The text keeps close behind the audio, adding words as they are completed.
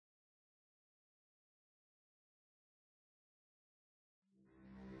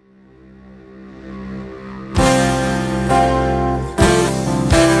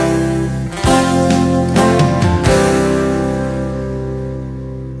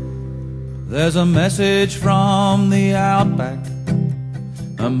There's a message from the outback,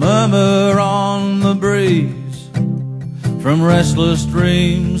 a murmur on the breeze, from restless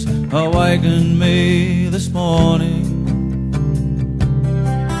dreams awakened me this morning.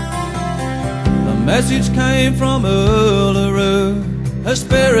 The message came from Uluru, a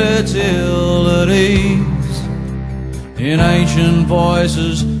spirit ill at ease, in ancient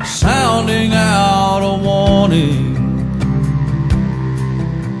voices sounding out a warning.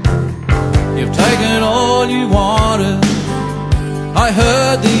 You've taken all you wanted, I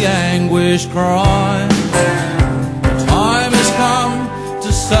heard the anguish cry. The time has come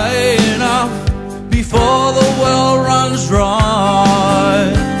to say enough before the well runs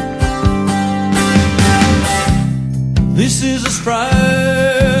dry. This is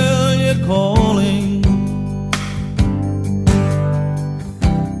Australia calling.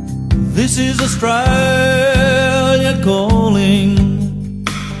 This is Australia calling.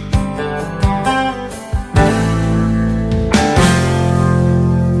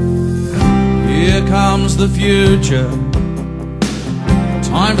 Here comes the future,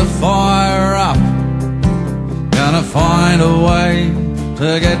 time to fire up. Gonna find a way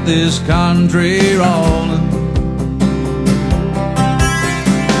to get this country rolling.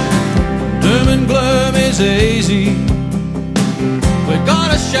 Doom and gloom is easy, we've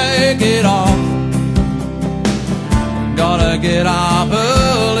gotta shake it off. Gotta get up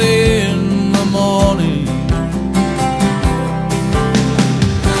early in the morning.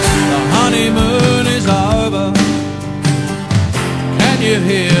 The honeymoon is over, can you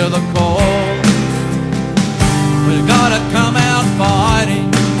hear the call? We've gotta come out fighting,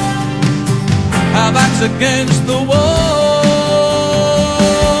 our backs against the wall.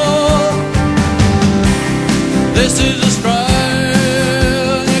 This is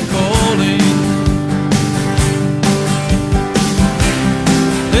Australia calling.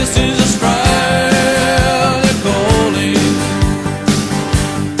 This is Australia calling.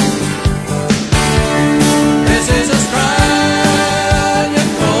 This is Australia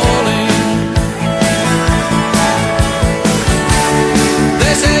calling.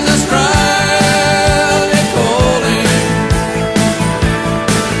 This is Australia calling.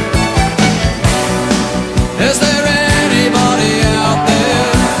 Is there anybody out there?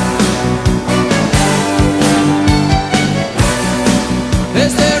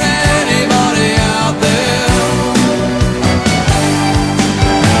 Is there anybody out there?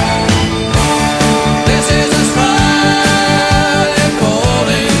 This is Australia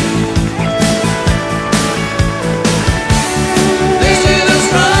calling. This is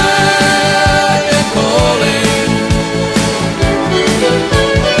Australia calling. This is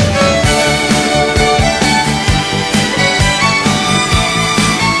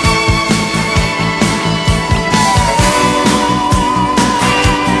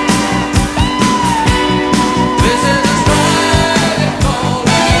Australia calling. This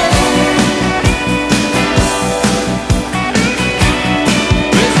is Australia calling.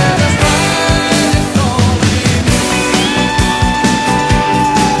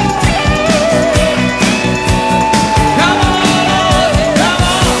 Come on, Aussie, come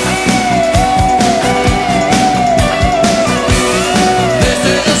on. This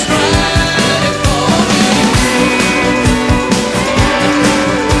is Australia calling.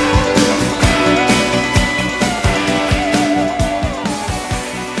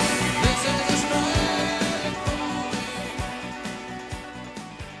 This is Australia calling.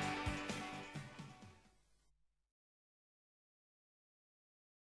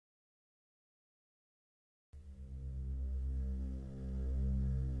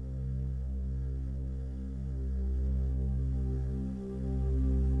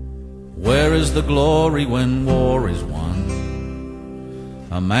 Where is the glory when war is won?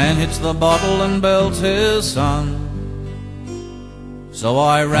 A man hits the bottle and belts his son. So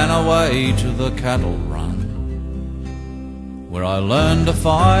I ran away to the cattle run, where I learned to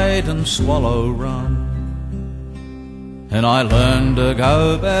fight and swallow rum. And I learned to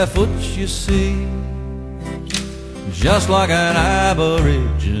go barefoot, you see, just like an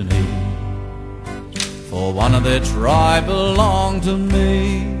Aborigine, for one of their tribe belonged to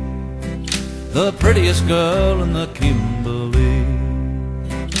me, the prettiest girl in the Kimberley.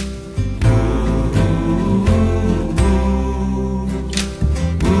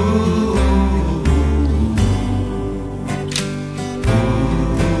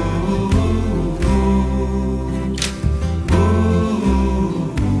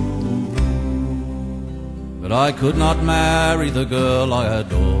 But I could not marry the girl I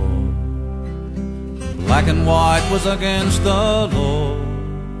adored. Black and white was against the law.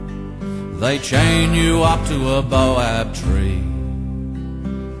 They chain you up to a boab tree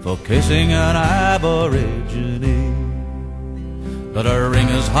for kissing an aborigine. But a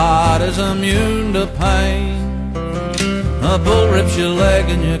ringer's heart is immune to pain. A bull rips your leg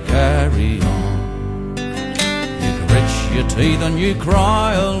and you carry on. You grit your teeth and you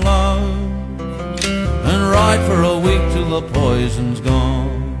cry alone, and ride for a week till the poison's gone.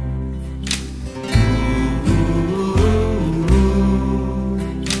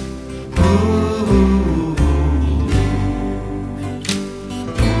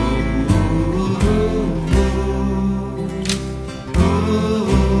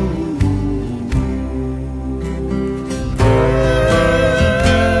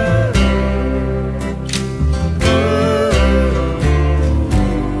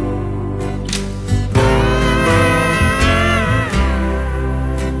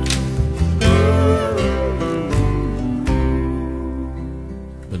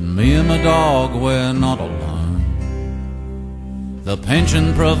 Me and my dog, we're not alone. The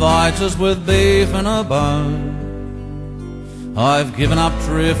pension provides us with beef and a bone. I've given up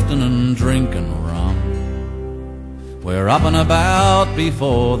drifting and drinking rum. We're up and about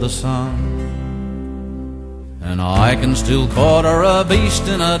before the sun, and I can still quarter a beast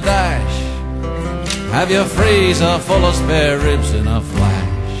in a dash, have your freezer full of spare ribs in a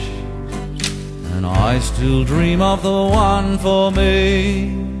flash. And I still dream of the one for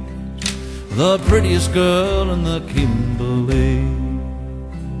me, the prettiest girl in the Kimberley.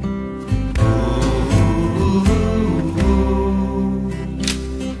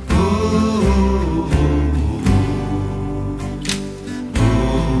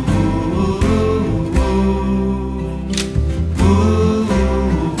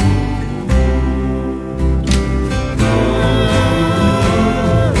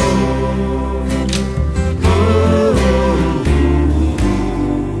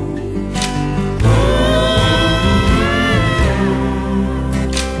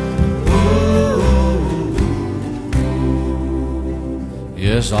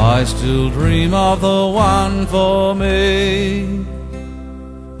 Yes, I still dream of the one for me,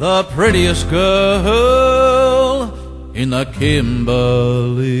 the prettiest girl in the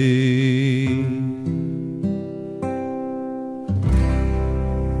Kimberley.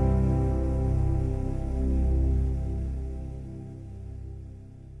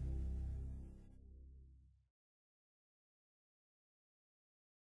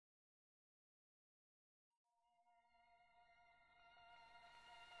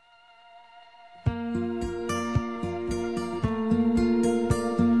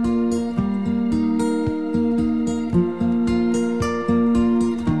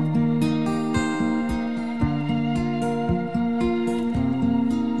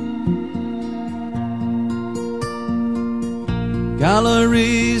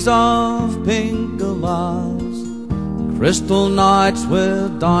 Galleries of pink glass, crystal nights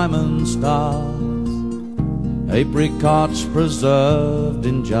with diamond stars, apricots preserved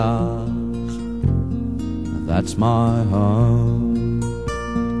in jars. That's my home.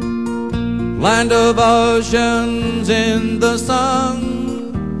 Land of oceans in the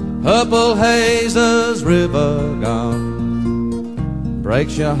sun, purple hazes, river gum.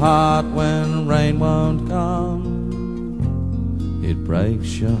 Breaks your heart when rain won't come, it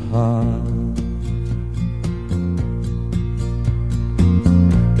breaks your heart.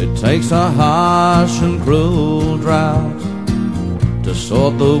 It takes a harsh and cruel drought to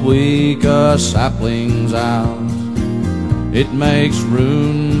sort the weaker saplings out. It makes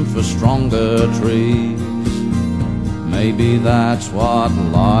room for stronger trees. Maybe that's what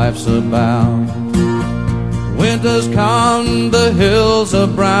life's about. Winter's come, the hills are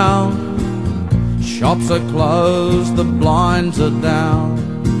brown, shops are closed, the blinds are down.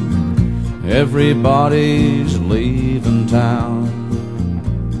 Everybody's leaving town,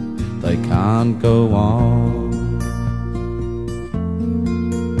 they can't go on.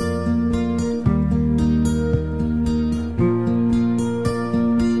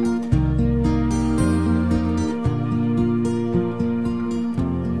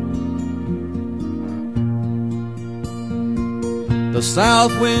 The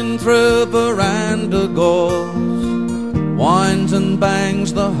south wind through veranda gores, winds and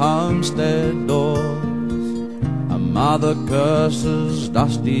bangs the homestead doors. A mother curses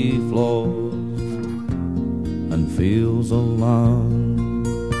dusty floors and feels alone.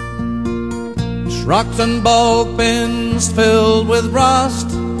 Trucks and bulk bins filled with rust,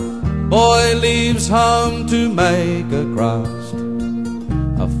 boy leaves home to make a crust.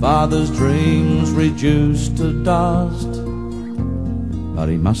 A father's dreams reduced to dust, but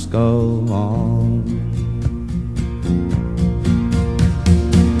he must go on.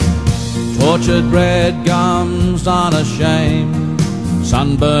 Tortured red gums unashamed,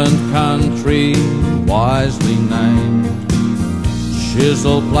 sunburnt country wisely named,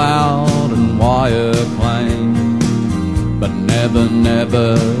 chisel ploughed and wire claimed, but never,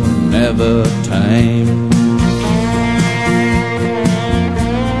 never, never tamed.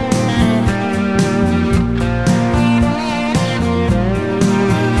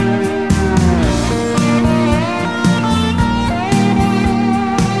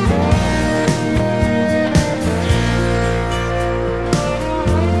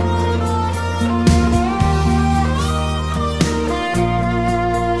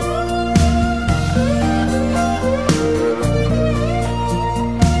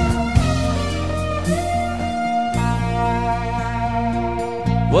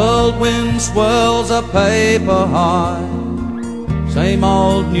 Whirlwind swirls a paper high, same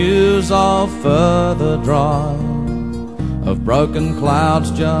old news of further drive, of broken clouds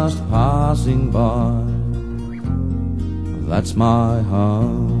just passing by. That's my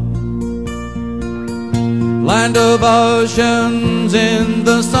home. Land of oceans in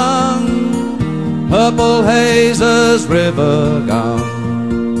the sun, purple hazes, river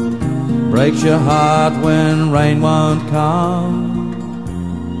gum, breaks your heart when rain won't come.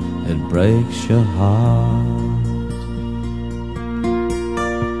 It breaks your heart.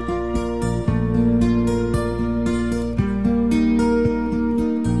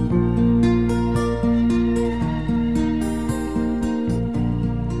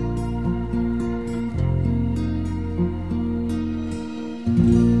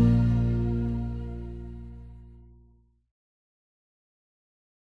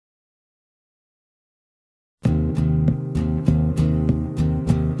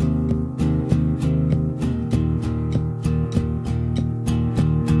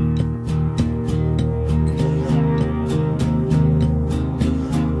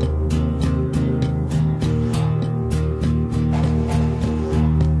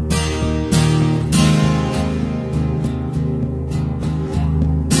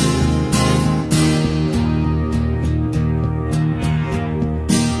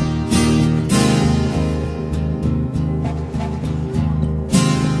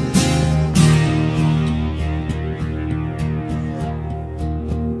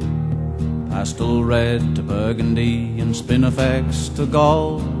 Pastel red to burgundy and spinifex to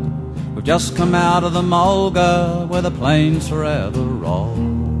gold. We've just come out of the mulga where the plains forever roll.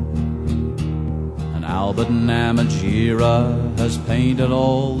 And Albert Namatjira has painted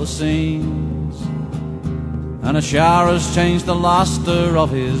all the scenes, and a shower has changed the luster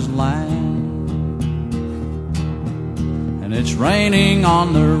of his land. And it's raining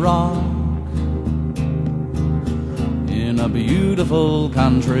on the rock in a beautiful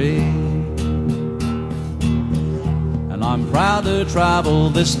country. I'm proud to travel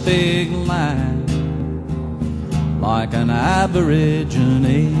this big land like an Aborigine.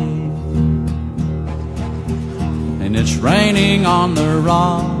 And it's raining on the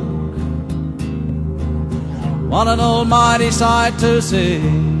rock, what an almighty sight to see.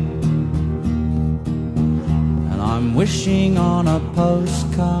 And I'm wishing on a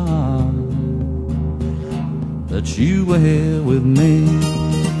postcard that you were here with me.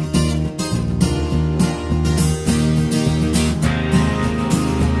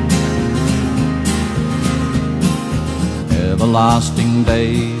 Everlasting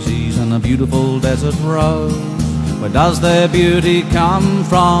daisies and a beautiful desert rose, where does their beauty come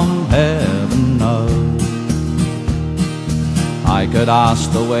from? Heaven knows. I could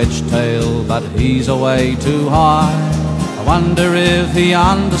ask the wedge-tail, but he's away too high. I wonder if he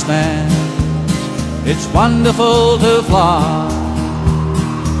understands it's wonderful to fly.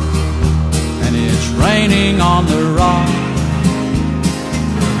 And it's raining on the rock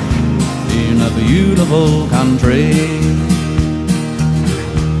in a beautiful country.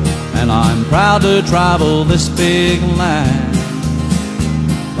 And I'm proud to travel this big land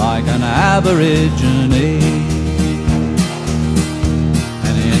like an Aborigine.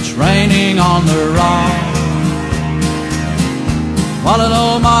 And it's raining on the rock, what an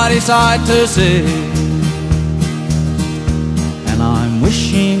almighty sight to see. And I'm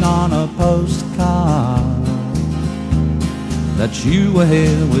wishing on a postcard that you were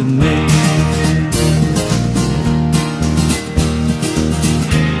here with me.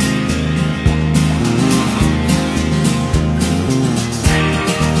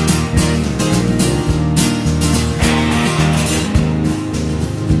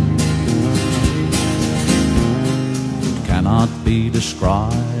 Be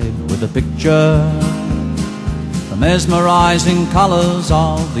described with a picture, the mesmerizing colors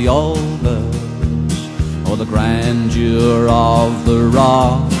of the alders, or the grandeur of the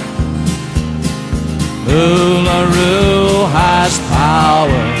rock. Uluru has power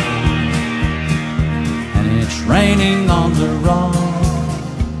raining on the rock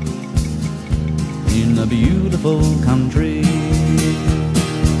in a beautiful country.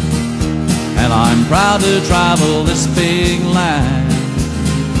 And I'm proud to travel this big land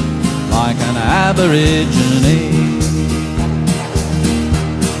like an Aborigine.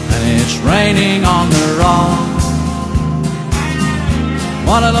 And it's raining on the rock,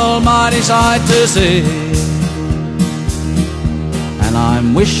 what an almighty sight to see. And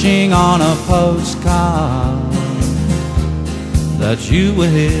I'm wishing on a postcard that you were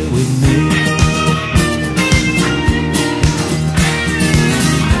here with me.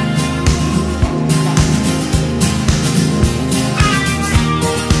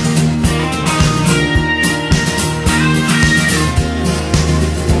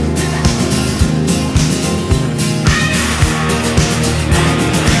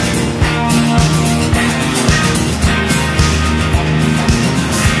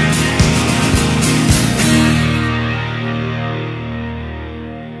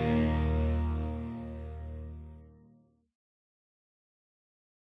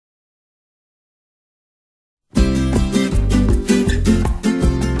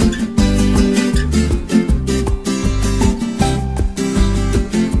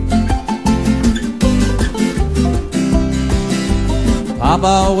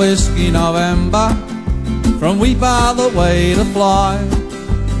 Papa Whiskey November, from wee bar the way to fly.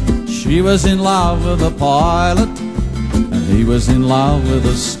 She was in love with the pilot, and he was in love with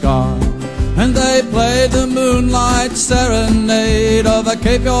the sky. And they played the moonlight serenade of the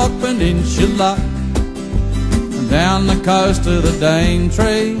Cape York Peninsula, and down the coast to the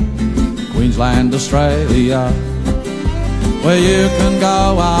Daintree, Queensland, Australia, where you can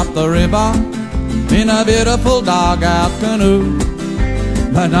go up the river in a beautiful dugout canoe.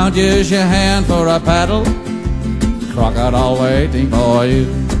 But don't use your hand for a paddle, crocodile waiting for you.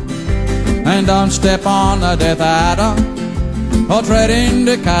 And don't step on the death adder or tread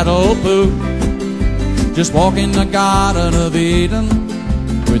into cattle poo. Just walk in the Garden of Eden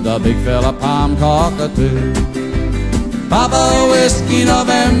with the big fella palm cockatoo. Papa Whiskey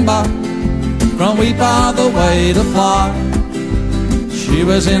November, from wee bar the way to fly. She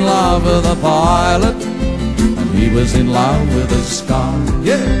was in love with the pilot, he was in love with the sky.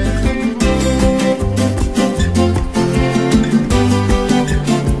 Yeah.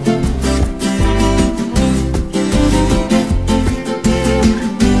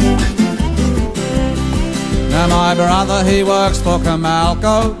 Now my brother, he works for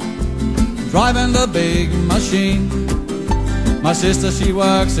Camalco, driving the big machine. My sister, she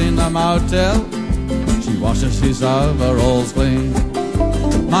works in the motel, she washes his overalls clean.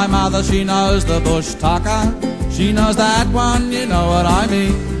 My mother, she knows the bush tucker, she knows that one, you know what I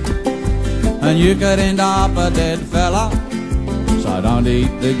mean. And you could end up a dead fella, so don't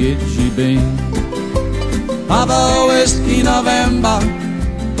eat the gitchy bean. Papa Whiskey November,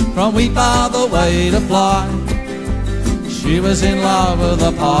 from wee bar the way to fly. She was in love with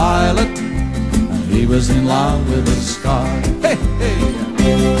the pilot, and he was in love with the sky. Hey, hey.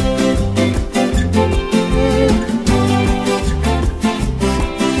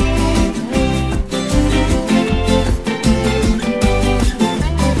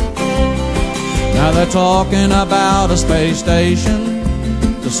 Now they're talking about a space station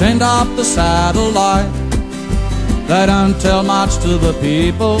to send up the satellite. They don't tell much to the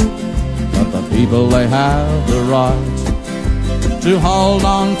people, but the people, they have the right to hold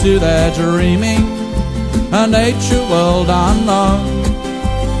on to their dreaming, a nature world unknown,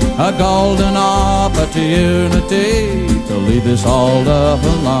 a golden opportunity to leave this old earth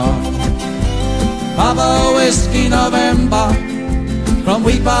alone. Papa Whiskey November, from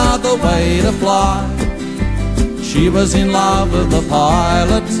wee bar the way to fly. She was in love with the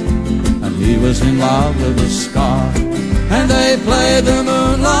pilot, and he was in love with the sky. And they played the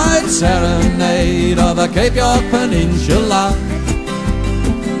moonlight serenade of the Cape York Peninsula,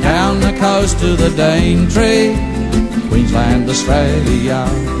 down the coast to the Daintree, Queensland, Australia.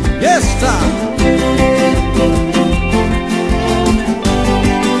 Yes, sir!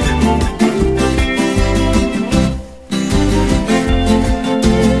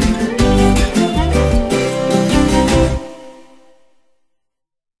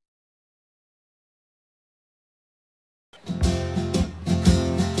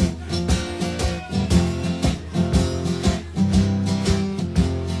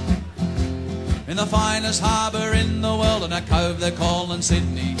 In the finest harbour in the world, in a cove they're calling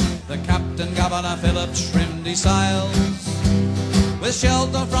Sydney, the Captain Governor Phillips trimmed his sails. With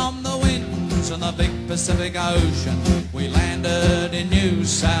shelter from the winds and the big Pacific Ocean, we landed in New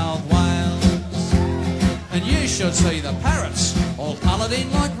South Wales. And you should see the parrots, all coloured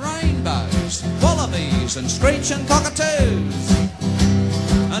in like rainbows, full of wallabies and screeching cockatoos,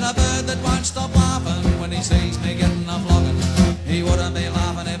 and a bird that won't stop laughing when he sees me getting a flogging. He wouldn't be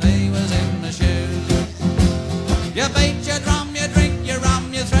laughing if he was in the shoes. You beat your drum, you drink your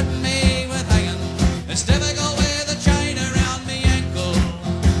rum, you threaten me with hanging. It's difficult with a chain around me ankle,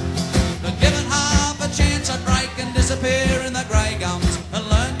 but given half a chance I'd break and disappear in the grey gums and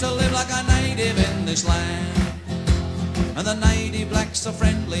learn to live like a native in this land. And the native blacks are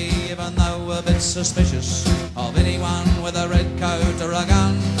friendly, even though a bit suspicious of anyone with a red coat or a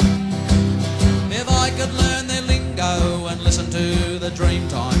gun. If I could learn their lingo and listen to the dream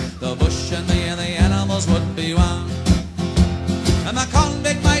time, the bush and me and the animals would be one. And my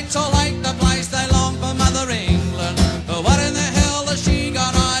convict mates all hate the place, they long for Mother England, but what in the hell has she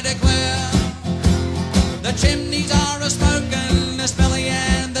got, I declare? The chimneys are a-smoking, the smelly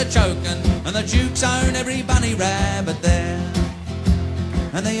and the choking, and the dukes own every bunny rabbit there.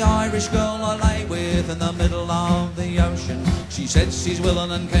 And the Irish girl I lay with in the middle of the ocean, she said she's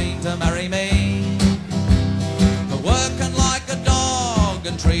willing and keen to marry me. But working like a dog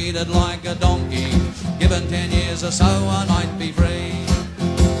and treated like a donkey, given 10 years or so I might be free.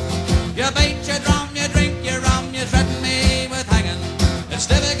 You beat your drum, you drink your rum, you threaten me with hanging. It's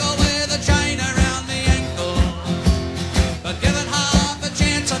difficult with a chain around the ankle, but given half a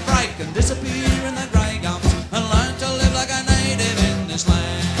chance I'd break and disappear in the grey gums and learn to live like a native in this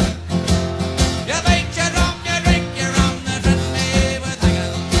land. You beat your drum, you drink your rum, you threaten me with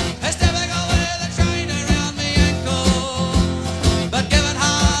hanging. It's difficult with a chain around the ankle, but given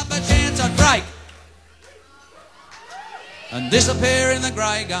half a chance I'd break and disappear in the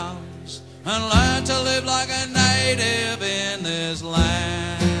grey gums and learn to live like a native in this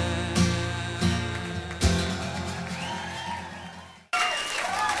land.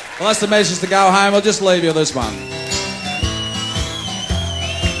 Well, that's the message to go home. I'll just leave you this one.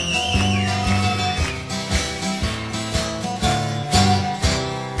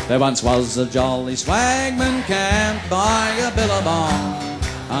 There once was a jolly swagman camped by a billabong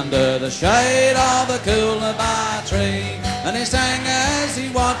under the shade of a coolabah tree, and he sang as he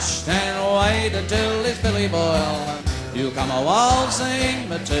watched and waited till his billy boiled. You come a waltzing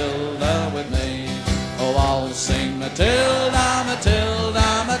Matilda with me, oh waltzing Matilda,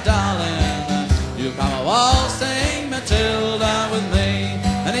 Matilda, my darling. You come a waltzing Matilda with me.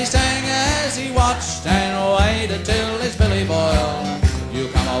 And he sang as he watched and waited till his billy boiled. You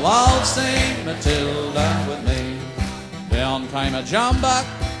come a waltzing Matilda with me. Down came a jumbuck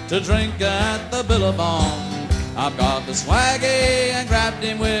to drink at the billabong. I've got the swaggy and grabbed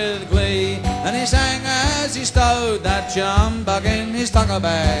him with glee, and he sang as he stowed that jumbuck in his tucker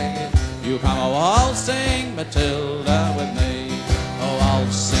bag. You come a waltzing Matilda with me, oh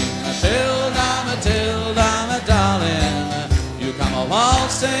waltzing Matilda, Matilda, my darling. You come a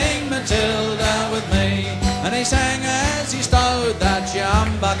waltzing Matilda with me. And he sang as he stowed that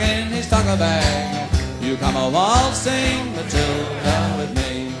jumbuck in his tucker bag. You come a waltzing Matilda with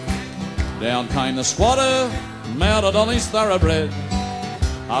me. Down came the squatter, mounted on his thoroughbred.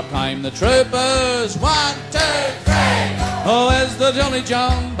 Up came the troopers, 1, 2, 3. Oh, where's the jolly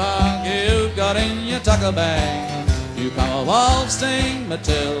jumbuck you've got in your tucker bag? You come a waltzing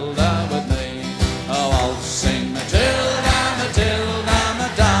Matilda with me, oh waltzing Matilda, Matilda, my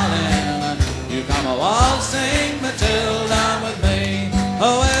darling. You come a waltzing Matilda with me.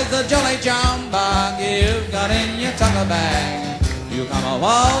 Oh, where's the jolly jumbuck you've got in your tucker bag? You come a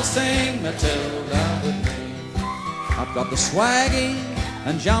waltzing Matilda with me. I've got the swaggy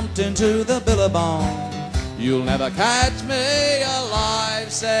and jumped into the billabong. You'll never catch me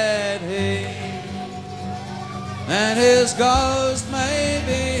alive, said he. And his ghost may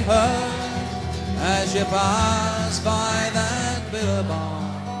be heard as you pass by that billabong.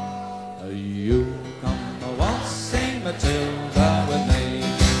 You come a waltzing Matilda with me,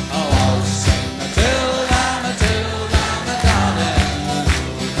 a waltzing Matilda, Matilda, my darling.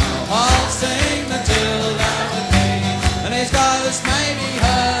 You come a waltzing Matilda with me, and his ghost may be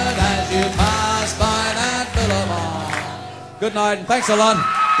heard as you pass by that billabong. Good night and thanks a lot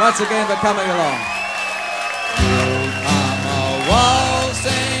once again for coming along. You come a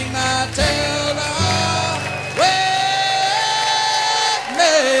waltzing Matilda with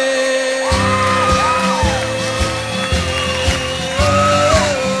me.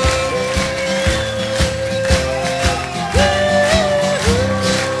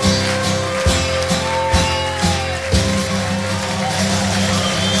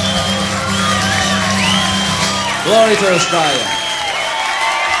 Glory to Australia.